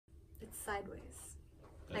sideways.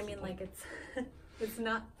 I mean, like it's it's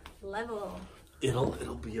not level. It'll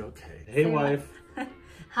be okay. Hey, wife.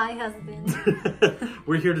 Hi, husband.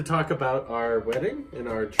 We're here to talk about our wedding and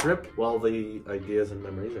our trip. While the ideas and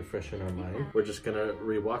memories are fresh in our mind, we're just gonna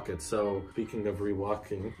rewalk it. So, speaking of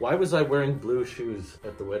rewalking, why was I wearing blue shoes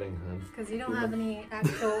at the wedding, hon? Because you don't have any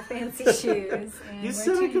actual fancy shoes. And You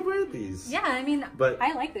said I could wear these. Yeah, I mean, but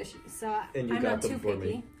I like the shoes, so I'm not too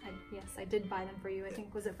picky. Yes, I did buy them for you. I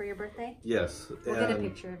think, was it for your birthday? Yes. We'll get a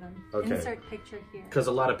picture of them. Okay. Insert picture here. Because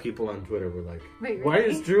a lot of people on Twitter were like, wait, why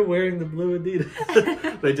is Drew wearing the blue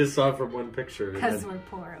Adidas? They just saw it from one picture. Because we're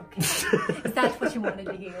poor, okay. Is that what you wanted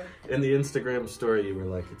to hear? In the Instagram story, you were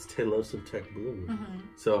like, it's Telos of Tech Blue.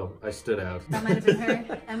 So I stood out. That might have been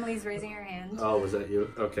her. Emily's raising her hand. Oh, was that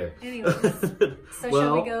you? Okay. Anyways, so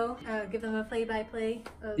shall we go give them a play-by-play?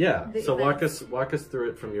 Yeah, so walk us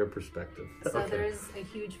through it from your perspective. So there's a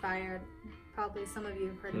huge fire. Probably some of you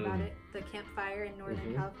have heard about it, the campfire in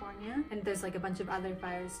Northern California. And there's like a bunch of other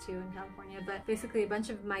fires too in California. But basically a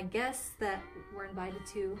bunch of my guests that were invited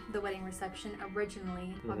to the wedding reception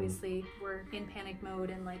originally, obviously were in panic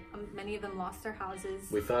mode, and like many of them lost their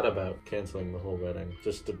houses. We thought about canceling the whole wedding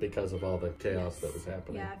just because of all the chaos that was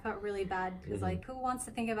happening. Yeah, I felt really bad because like who wants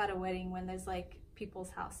to think about a wedding when there's like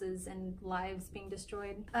people's houses and lives being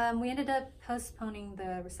destroyed. We ended up postponing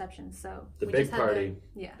the reception, so the big party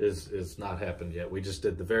is not happened yet. We just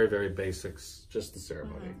did the very, very basics, just the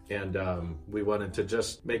ceremony. And we wanted to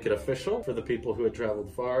just make it official for the people who had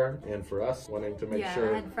traveled far, and for us wanting to make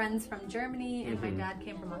sure. I had friends from Germany, and my dad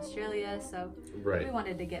came from Australia, so we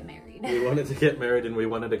wanted to get married. We wanted to get married, and we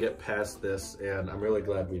wanted to get past this, and I'm really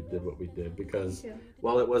glad we did what we did, because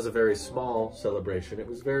while it was a very small celebration, it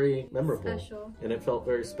was very memorable. Special. And it felt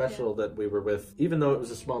very special that we were with, even though it was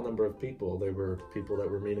a small number of people, they were people that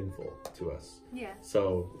were meaningful to us. Yeah.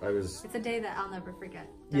 So it's a day that I'll never forget.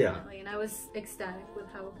 Definitely. And I was ecstatic with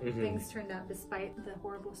how things turned out despite the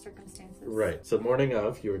horrible circumstances. Right. So morning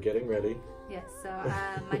of, you were getting ready. Yes. So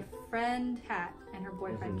my friend Kat and her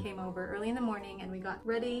boyfriend came over early in the morning, and we got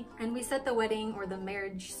ready, and we set the wedding or the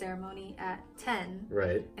marriage ceremony at 10.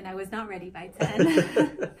 Right. And I was not ready by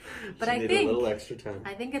 10. But I think a little extra time.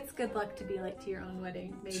 I think it's good luck to be late to your own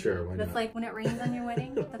wedding. Maybe. Sure, why not? That's like when it rains on your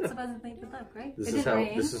wedding. That's supposedly good luck, right?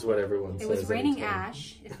 This is what everyone says. It was raining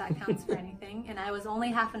ash, if that counts for anything, and I was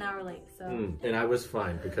only half an hour late. So. And I was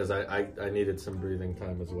fine because I needed some breathing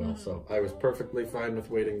time as well. So I was perfectly fine with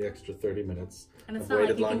waiting the extra 30 minutes. And it's not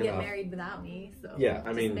like you can get married without me. So yeah,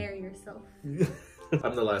 I mean, marry yourself.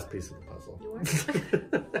 I'm the last piece of the puzzle. You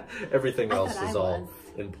are? Everything else is all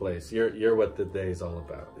in place. You're what the day's all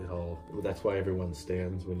about. That's why everyone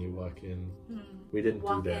stands when you walk in. We didn't do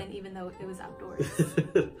that. Walk in even though it was outdoors.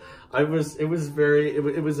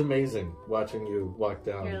 It was amazing watching you walk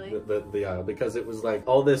down the aisle, because it was like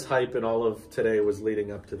all this hype and all of today was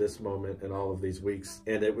leading up to this moment and all of these weeks,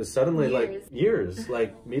 and it was suddenly like years,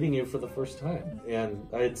 like meeting you for the first time. And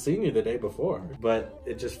I had seen you the day before, but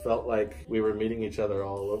it just felt like we were meeting each other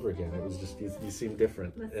all over again. It was just, you seemed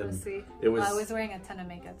different. That's so sweet. It was, I was wearing a ton of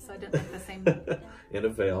makeup, so I didn't look the same. And a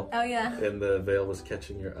veil. Oh yeah. And the veil was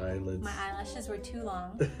catching your eyelids. My eyelashes were too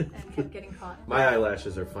long and kept getting caught. My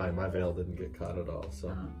eyelashes are fine. My veil didn't get caught at all,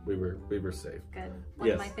 so we were safe. Good. One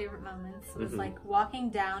of my favorite moments was like walking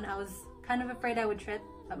down. I was kind of afraid I would trip,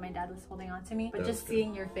 but my dad was holding on to me. But just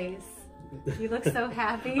seeing your face, you look so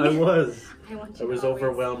happy. I was. I was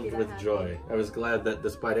overwhelmed with joy. I was glad that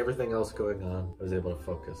despite everything else going on, I was able to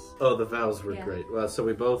focus. Oh, the vows were great. Well, so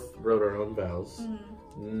we both wrote our own vows.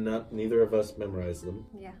 Neither of us memorized them.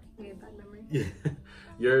 Yeah, we had bad memory. Yeah.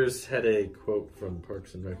 Yours had a quote from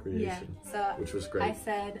Parks and Recreation, which was great. I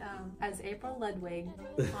said, as April Ludwig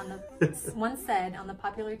once said on the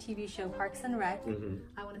popular TV show Parks and Rec,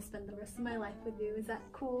 I want to spend the rest of my life with you. Is that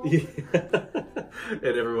cool? Yeah. And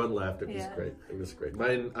everyone laughed. It was great. It was great.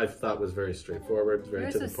 Mine, I thought, was very straightforward,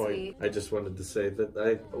 very to the point. Sweet. I just wanted to say that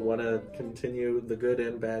I want to continue the good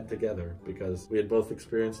and bad together, because we had both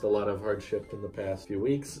experienced a lot of hardship in the past few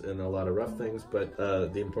weeks and a lot of rough things, but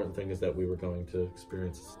the important thing is that we were going to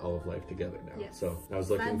experience all of life together now. Yes. So I was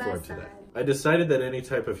looking forward to that. I decided that any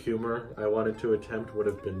type of humor I wanted to attempt would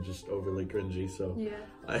have been just overly cringy, so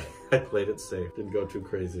I played it safe, didn't go too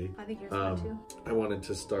crazy. I think you're smart too. I wanted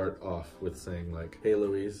to start off with saying like, hey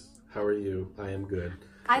Louise, how are you? I am good.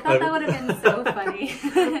 I thought that would have been so funny.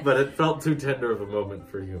 But it felt too tender of a moment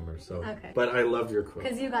for humor, so. Okay. But I loved your quote.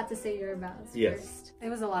 Because you got to say your vows first. It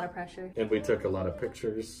was a lot of pressure. And we took a lot of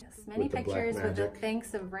pictures. Yes, many pictures with the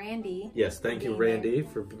thanks of Randy. Yes, thank you, Randy,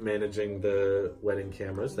 for managing the wedding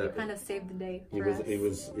cameras. That kind of saved the day for us.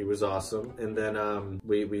 He was awesome. And then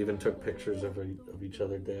we even took pictures of each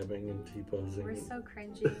other dabbing and T-posing. We're so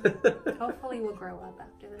cringy. Hopefully we'll grow up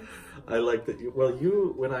after this. I like that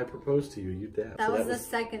when I proposed to you, you dabbed. That was the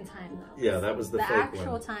second time though. Yeah, that was the fake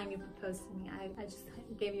actual time you proposed to me. I just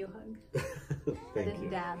gave you a hug. Thank I didn't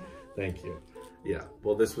dab. Thank you. Yeah,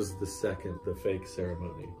 well, this was the fake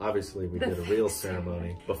ceremony. Obviously, we did a real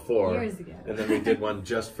ceremony before. Years ago. And then we did one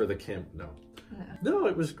just for the camp. No,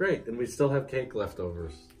 it was great. And we still have cake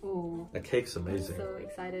leftovers. Ooh. The cake's amazing. I'm so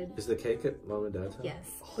excited. Is the cake at Mom and Dad's house? Yes.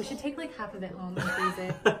 We should take like half of it home and freeze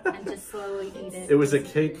it and just slowly eat it. It was a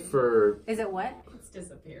cake for... Is it what? It's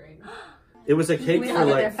disappearing. It was a cake for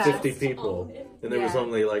like 50 people, and there was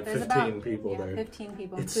only like 15 people there. 15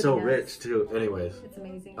 people. It's so rich too. Anyways. It's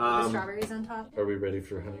amazing. The strawberries on top. Are we ready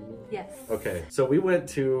for honeymoon? Yes. Okay, so we went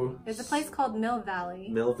to... There's a place called Mill Valley.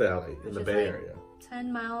 Mill Valley in the Bay Area.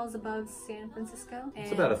 10 miles above San Francisco.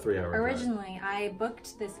 It's about a 3-hour drive. Originally, I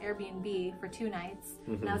booked this Airbnb for 2 nights,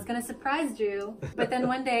 and I was gonna surprise Drew, but then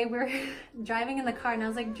one day we were driving in the car, and I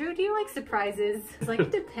was like, Drew, do you like surprises? He's like,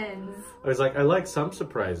 it depends. I was like, I like some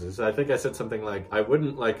surprises. I think I said something like, I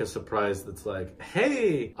wouldn't like a surprise that's like,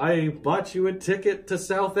 hey, I bought you a ticket to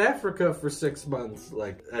South Africa for 6 months,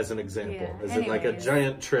 like, as an example. Yeah. As in like a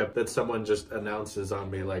giant trip that someone just announces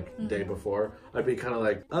on me like day before. I'd be kind of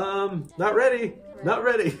like, not ready. Not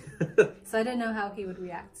ready. So I didn't know how he would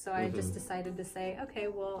react. So I just decided to say, okay,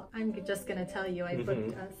 well, I'm just going to tell you I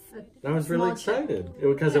booked us a I was really excited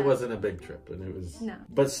because it wasn't a big trip and it was,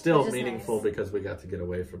 but still meaningful because we got to get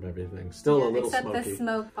away from everything. Still a little smoky. Except the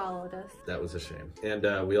smoke followed us. That was a shame.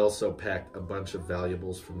 And we also packed a bunch of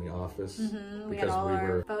valuables from the office. We had all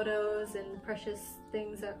our photos and precious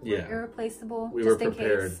things that were irreplaceable. We were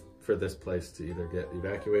prepared for this place to either get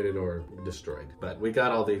evacuated or destroyed. But we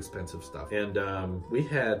got all the expensive stuff. And we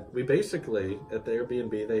basically, at the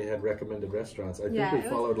Airbnb, they had recommended restaurants. I think we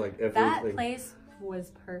followed like everything. That place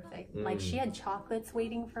was perfect. Like she had chocolates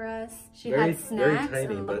waiting for us. She had snacks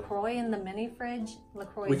and LaCroix in the mini fridge.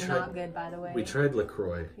 LaCroix is not good, by the way. We tried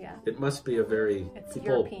LaCroix. Yeah. It must be a very... It's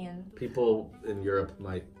European. People in Europe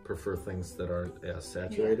might prefer things that aren't as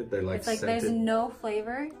saturated. They're like scented. There's no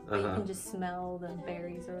flavor, but you can just smell the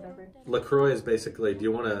berries or whatever. LaCroix is basically, do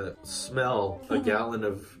you want to smell a gallon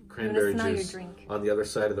of cranberry juice on the other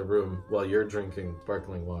side of the room while you're drinking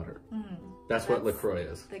sparkling water? That's what LaCroix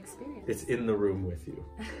is. The experience. It's in the room with you.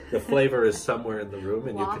 The flavor is somewhere in the room,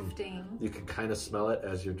 and you can kind of smell it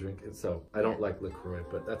as you're drinking. So I don't like LaCroix,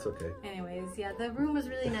 but that's okay. Anyways, yeah, the room was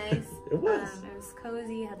really nice. It was. It was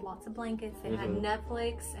cozy. Had lots of blankets. They had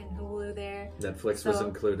Netflix and Hulu there. Netflix was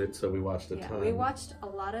included, so we watched a ton. We watched a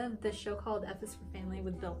lot of the show called F is for Family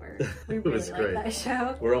with Bill Burr. We really liked that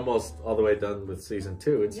show. We're almost all the way done with season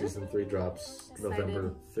 2, and season 3 drops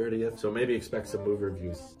November 30th. So maybe expect some movie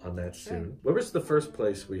reviews on that soon. Where was the first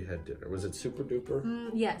place we had dinner? Was it Super Duper?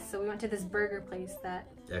 Yes, so we went to this burger place that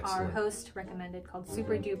our host recommended called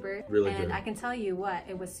Super Duper. Really good. And I can tell you what,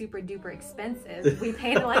 it was super duper expensive. We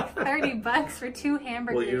paid like $30 for 2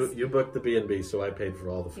 hamburgers. Well, you booked the B&B, so I paid for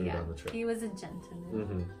all the food on the trip. He was a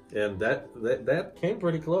gentleman. And that came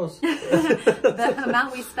pretty close. The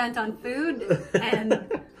amount we spent on food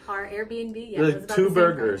and our Airbnb, it was about 2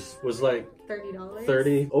 burgers was like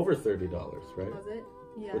 $30. Over $30, right? Was it?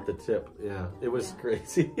 Yeah. With the tip, it was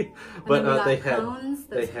crazy. But they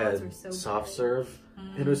had so soft serve,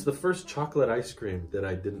 and it was the first chocolate ice cream that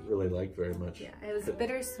I didn't really like very much. Yeah, it was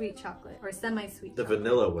bittersweet chocolate or semi-sweet. The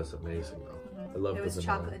vanilla was amazing though. I love the vanilla. It was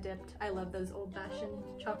chocolate dipped. I love those old-fashioned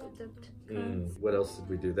chocolate dipped. What else did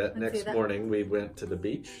we do? Next morning we went to the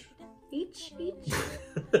beach. Beach.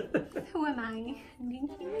 Who am I?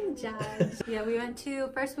 Judge. Yeah, we went to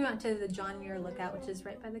the John Muir Lookout, which is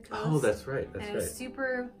right by the coast. Oh, that's right. It was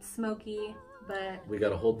super smoky, but we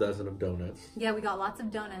got a whole dozen of donuts. Yeah, we got lots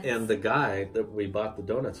of donuts. And the guy that we bought the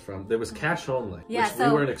donuts from, there was cash only, which we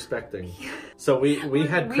weren't expecting. So we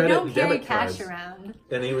had credit and debit cards. Cash around.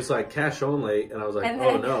 And he was like, cash only, and I was like,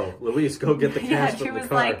 oh no, Luis, go get the cash from the car. He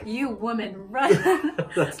was like, you woman, run.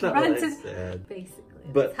 That's not what I said. Basically.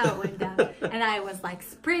 But that's how it went down. And I was like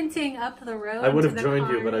sprinting up the road. I would have joined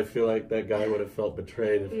you, but I feel like that guy would have felt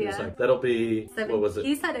betrayed if he was like, that'll be, what was it?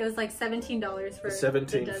 He said it was like $17 for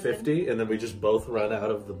 $17.50, and then we just both run out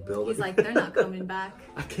of the building. He's like, they're not coming back.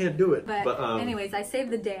 I can't do it. But anyways, I saved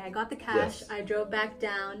the day. I got the cash. I drove back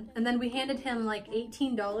down, and then we handed him like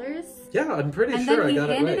 $18. Yeah, I'm pretty sure I got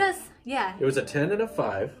it right. Yeah. It was a 10 and a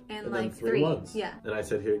 5. And then like 3 ones. Yeah. And I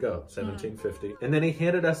said, here you go, $17.50. And then he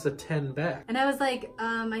handed us a 10 back. And I was like,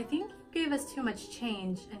 I think you gave us too much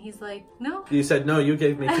change. And he's like, no. You said, no, you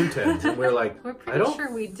gave me 2 10s. And we're like, we're pretty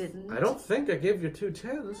sure we didn't. I don't think I gave you 2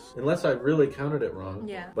 10s. Unless I really counted it wrong.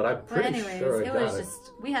 Yeah. But I'm pretty sure I got it. Was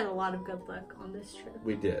just, we had a lot of good luck on this trip.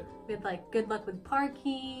 We did. We had like good luck with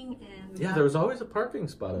parking and there was always a parking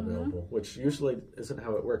spot available, which usually isn't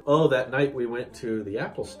how it worked. Oh, that night we went to the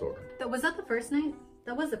Apple store. Was that the first night?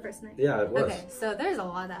 That was the first night. Yeah, it was. Okay, so there's a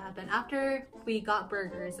lot that happened. After we got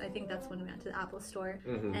burgers, I think that's when we went to the Apple store.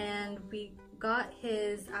 And we got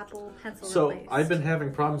his Apple Pencil replaced. I've been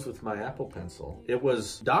having problems with my Apple Pencil. It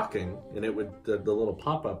was docking, and it would the little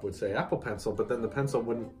pop-up would say Apple Pencil, but then the pencil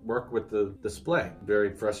wouldn't work with the display.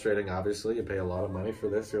 Very frustrating, obviously. You pay a lot of money for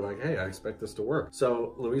this. You're like, hey, I expect this to work.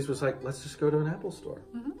 So Louise was like, let's just go to an Apple store.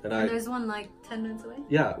 And there's one like 10 minutes away?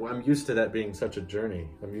 Yeah, well, I'm used to that being such a journey.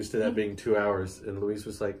 I'm used to that being 2 hours. And Louise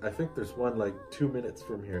was like, I think there's one like 2 minutes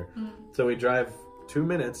from here. So we drive 2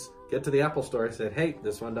 minutes, get to the Apple store. I said, hey,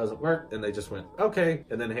 this one doesn't work. And they just went, okay.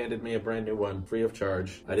 And then handed me a brand new one free of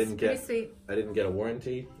charge. I didn't get a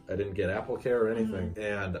warranty. I didn't get Apple Care or anything.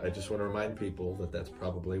 And I just want to remind people that that's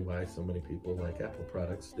probably why so many people like Apple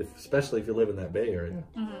products, especially if you live in that Bay Area.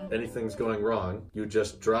 Anything's going wrong, you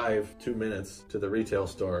just drive 2 minutes to the retail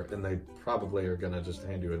store and they probably are going to just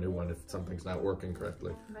hand you a new one if something's not working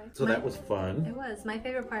correctly. Right. So that was fun. It was. My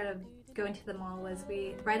favorite part of going to the mall was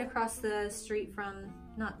right across the street from,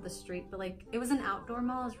 not the street, but like it was an outdoor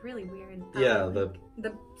mall. It was really weird. Yeah,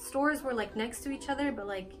 the stores were like next to each other, but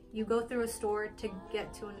like you go through a store to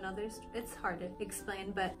get to another it's hard to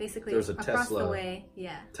explain, but basically there's a across the way,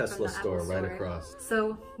 Tesla store right across.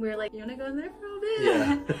 So we were like, you want to go in there for a bit?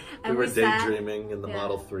 Yeah. And we were daydreaming in the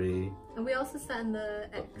Model 3. And we also sat in the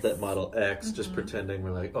X. That Model X, just pretending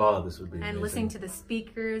we're like, oh, this would be amazing. And listening to the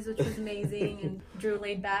speakers, which was amazing, and Drew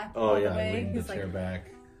laid back all the way. Leaned the chair back.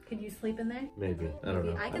 Could you sleep in there? Maybe. I don't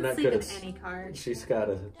know. I can sleep in any car. She's got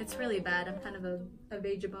a... It's really bad. I'm kind of a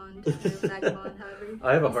vagabond, vagabond, however.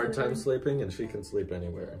 I have a hard time sleeping, and she can sleep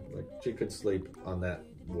anywhere. Like, she could sleep on that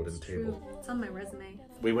wooden table. True. It's on my resume.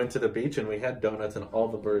 We went to the beach, and we had donuts, and all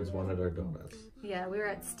the birds wanted our donuts. Yeah, we were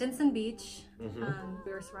at Stinson Beach.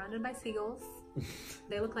 We were surrounded by seagulls.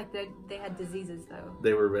 They looked like they had diseases, though.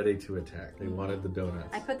 They were ready to attack. They wanted the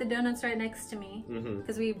donuts. I put the donuts right next to me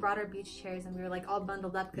because we brought our beach chairs and we were like all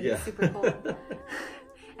bundled up because it's super cold.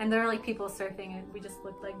 And there were like people surfing and we just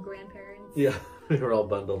looked like grandparents. Yeah, we were all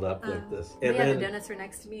bundled up like this. And then the donuts were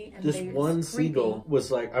next to me. And just one seagull was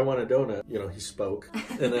like, I want a donut. You know, he spoke.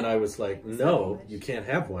 And then I was like, no, you can't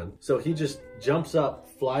have one. So he just jumps up,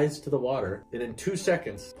 flies to the water, and in 2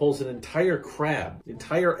 seconds pulls an entire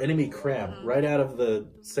enemy crab right out of the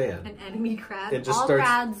sand. An enemy crab? And just all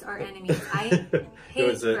crabs are enemies. I hate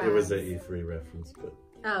crabs. It was an E3 reference, but...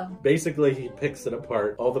 Oh. Basically, he picks it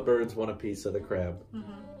apart. All the birds want a piece of the crab.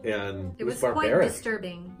 And it was barbaric. Quite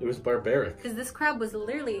disturbing. It was barbaric. Because this crab was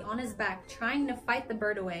literally on his back trying to fight the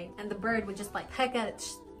bird away. And the bird would just like peck at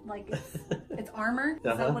its armor. Is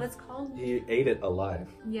that what it's called? He ate it alive.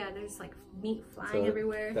 Yeah, there's like meat flying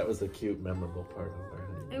everywhere. That was the cute, memorable part of our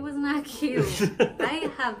honeymoon. It was not cute.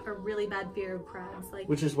 I have a really bad fear of crabs.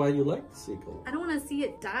 Which is why you like the seagull. I don't want to see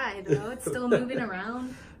it die though. It's still moving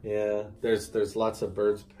around. Yeah, there's lots of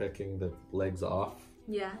birds picking the legs off.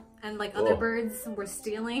 Yeah, and like other birds were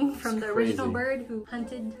stealing from the original bird who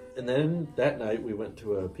hunted. And then that night we went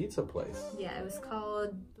to a pizza place. Yeah, it was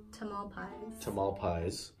called Tamal Pies. Tamal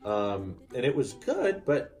Pies. And it was good,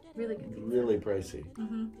 but really good pizza. Really pricey.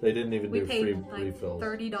 They didn't even do free refills.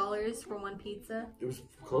 $30 for one pizza. It was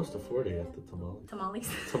close to 40 at the Tamales.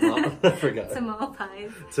 I forgot. Tamal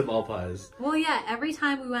Pies. Tamal Pies. Well, yeah, every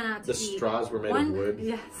time we went out to eat... The straws were made of wood.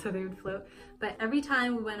 Yeah, so they would float. But every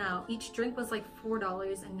time we went out, each drink was like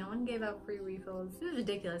 $4 and no one gave out free refills. It was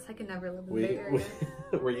ridiculous. I could never live in the Bay Area.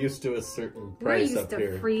 We're used to a certain price up here. We're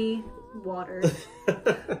used to free water.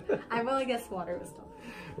 I guess water was tough.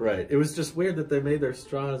 Right. It was just weird that they made their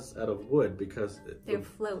straws out of wood because they're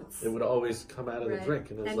floats. It would always come out of the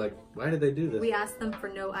drink, and it was like, why did they do this? We asked them for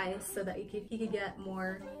no ice so that he could get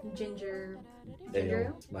more ginger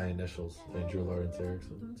ale. It's my initials, Andrew Lawrence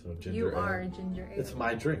Erickson. So ginger ale. You are ginger ale. It's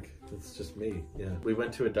my drink. It's just me. Yeah. We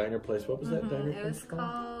went to a diner place. What was that diner place? It was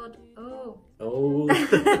called Oh.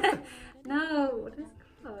 No, what is it?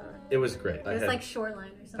 It was great. It was like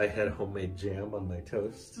Shoreline or something. I had homemade jam on my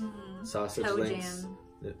toast. Sausage links. Jam.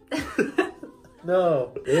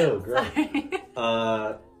 No, ew, gross.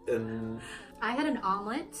 And I had an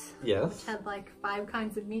omelet. Yes. Which had like 5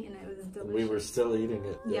 kinds of meat and it was delicious. We were still eating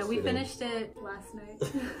it. Yeah, we finished it last night.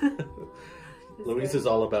 Louise is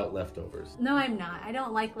all about leftovers. No, I'm not. I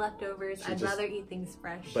don't like leftovers. I'd rather eat things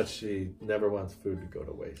fresh. But she never wants food to go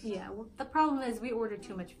to waste. Yeah, well, the problem is we order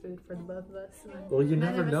too much food for the both of us. Well, you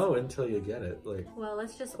never know until you get it. Like, well,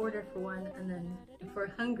 let's just order for one, and then if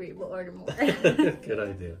we're hungry, we'll order more. Good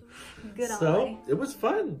idea. Good So, eye. it was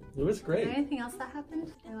fun. It was great. Is there anything else that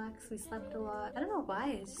happened? Relax, we slept a lot. I don't know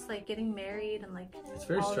why. It's just like getting married and like... It's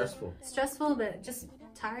very stressful. Stressful, but it just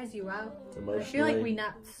tires you out. Emotionally. I feel like we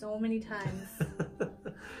napped so many times.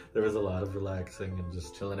 There was a lot of relaxing and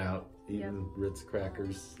just chilling out, eating Ritz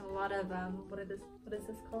crackers. A lot of, what is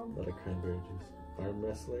this called? A lot of cranberry juice. Arm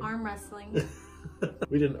wrestling? Arm wrestling.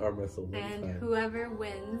 We didn't arm wrestle one time. And whoever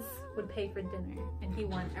wins would pay for dinner. And he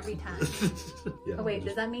won every time. Yeah, oh wait,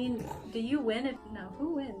 does that mean, do you win? No,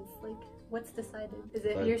 who wins? Like, what's decided? Is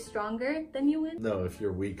it you're stronger, then you win? No, if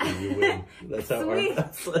you're weaker, you win. That's how arm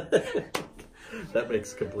wrestling. That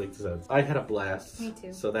makes complete sense. I had a blast. Me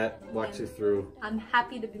too. So that walks you through. I'm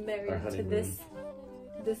happy to be married to this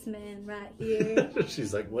man right here.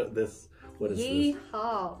 She's like, what is this?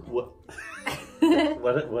 Yeehaw. What?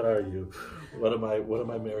 What are you? What am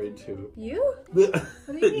I married to? You? What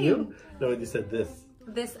do you mean? You? No, when you said this.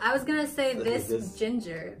 This, I was gonna say this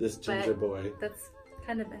ginger. This ginger boy. That's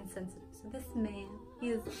kind of insensitive. So this man, he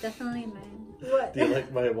is definitely a man. What? Do you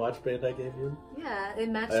like my watch band I gave you? Yeah, it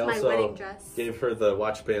matched my wedding dress. Gave her the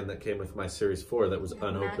watch band that came with my Series 4 that was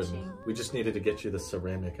unopened. Matching. We just needed to get you the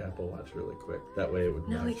ceramic Apple Watch really quick. That way it would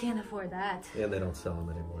match. No, we can't afford that. And they don't sell them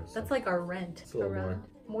anymore. So. That's like our rent. It's a little more.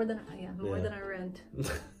 More than our rent.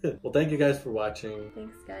 Well, thank you guys for watching.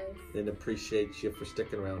 Thanks, guys. And appreciate you for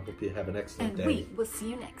sticking around. Hope you have an excellent day. And we will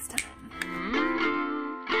see you next time.